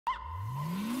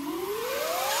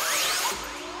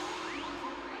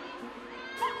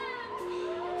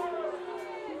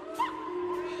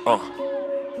Oh.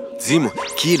 Dis-moi,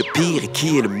 qui est le pire et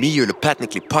qui est le meilleur? Le patin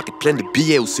avec les pockets pleines de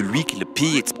billets ou celui qui le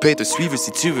pille? Tu peux te suivre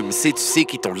si tu veux, mais tu sais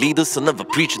qui est ton leader. Son of a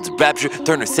preacher du rap, je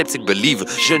turn un septic believer.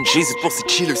 Jeune Jésus pour ses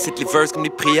chillers, c'est les verses comme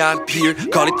des prières pire.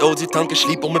 Call it old, du temps que je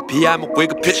lis pour me piller. Mon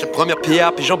wiggle pitch la première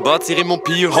pierre, puis j'en bâtirai mon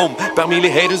pire home. Parmi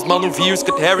les haters, demande aux viewers,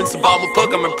 Scott Heron se barre pas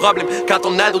comme un problème. Quand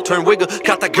ton ado turn wiggle,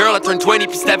 quand ta girl a turn 20,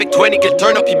 puis c'est avec 20 qu'elle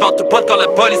turn up, puis bande pas quand la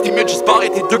police, t'es mieux de juste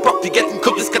barrer tes deux portes, puis get une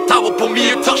coupe de scataro pour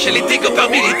mieux torcher les dégâts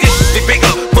parmi les dishes. Les big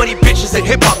up, money bitches et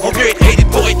hip-hop. Vaut mieux être hated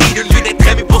pour être idiot, lieu d'être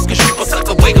aimé pour ce que je suis. Pas ça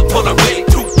que wake up pour la way.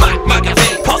 Tout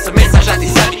Machiavelli passe un message à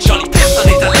des amis. Johnny personne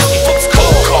n'est à l'aise, il faut que tu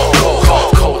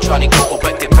cours. Johnny cours,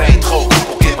 ben t'es ben trop cool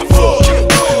pour give a fuck.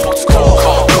 Faut que tu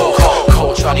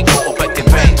cours. Johnny cours, ben t'es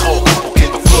ben trop cool pour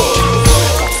give a fuck.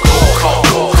 Faut que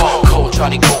tu cours.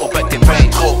 Johnny cours, ben t'es ben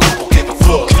trop cool pour give a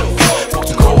fuck. Faut que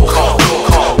tu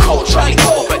cours. Johnny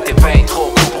cours, ben t'es ben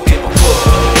trop cool pour give a fuck.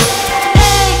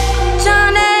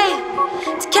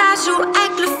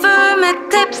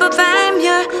 T'es pas bien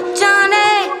mieux,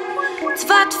 Johnny. Tu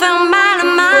vas te faire mal à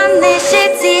maner. J'ai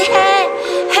dit hey,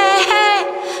 hey, hey.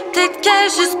 Peut-être que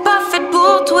je suis pas faite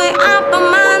pour toi un peu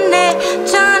maner,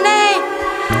 Johnny.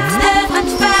 Tu devrais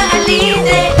te faire à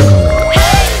l'idée.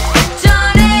 Hey,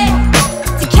 Johnny.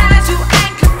 Tu casual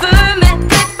avec le feu, mais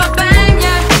t'es pas bien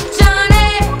mieux, Johnny.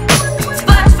 Tu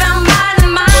vas te faire mal à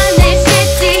maner. J'ai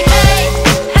dit hey,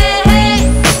 hey, hey.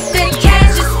 Peut-être que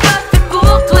je suis pas faite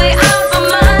pour toi un peu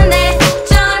maner.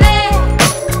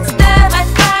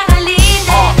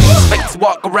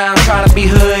 Walk around trying to be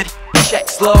hood. Check,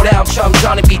 slow down, I'm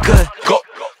trying to be good. Go,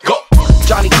 go,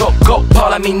 Johnny, go, go,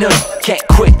 parle à mes nœuds. Can't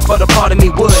quit, for the part of me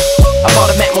would. Avant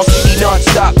de mettre mon CD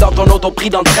non-stop dans ton auto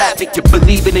pris dans le trafic. You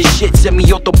believe in this shit,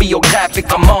 semi-autobiographique.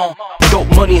 I'm on,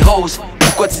 dope money hoes.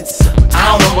 Pourquoi tu dis ça?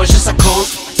 I don't know, moi juste à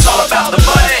cause. It's all about the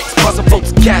money. C'est pas un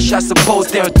faute de cash, I suppose.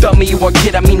 T'es un dummy ou un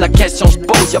kid, I mean la question se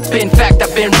pose. Y'a been fact,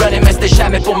 I've been running, mais c'était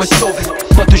jamais pour me sauver.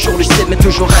 Pas toujours lucide, mais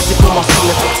toujours assez pour m'en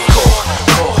souvenir.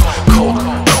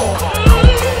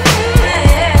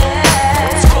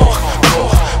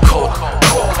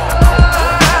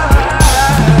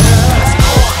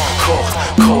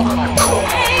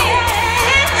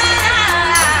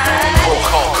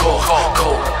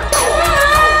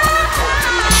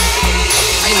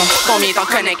 Combien t'en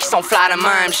connais qui sont flat de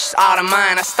même? J'suis out of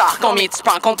mind à star. Combien tu peux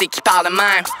en compter qui parlent de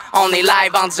même? On est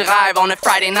live en du rêve, on a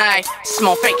Friday night. Si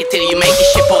mon fake it till you make it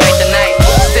shit pour être tonight.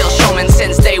 Still showman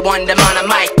since day one, demande à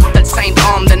Mike. T'as le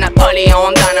syndrome de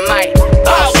Napoléon Dynamite.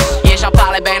 Boss, yeah j'en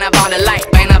parlais ben avant de light.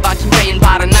 Ben avant qu'il me paye une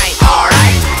part de night.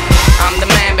 Alright, I'm the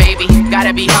man baby,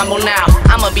 gotta be humble now.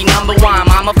 I'ma be number one,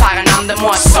 I'ma faire un homme de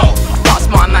moi. So,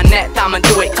 passe-moi ma net, I'ma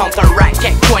do it contre un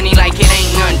racket 20 like it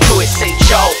ain't none to it. C'est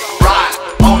Joe, right?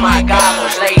 Oh my God, moi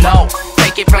j'lay low.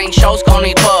 Fait qu'il y a plein de choses qu'on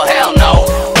n'est pas, hell no.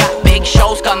 Got big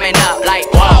shows coming up like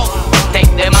wow. Take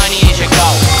the money et je go.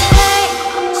 Hey,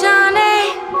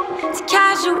 Johnny. Tu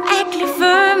casual avec le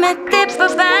feu, mais t'es pas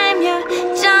bien mieux,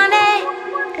 Johnny.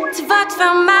 Tu vas te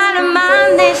faire mal à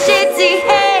maner. J'ai dit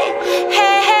hey,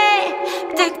 hey, hey.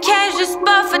 Peut-être que je suis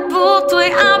pas faite pour toi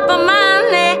un peu mal.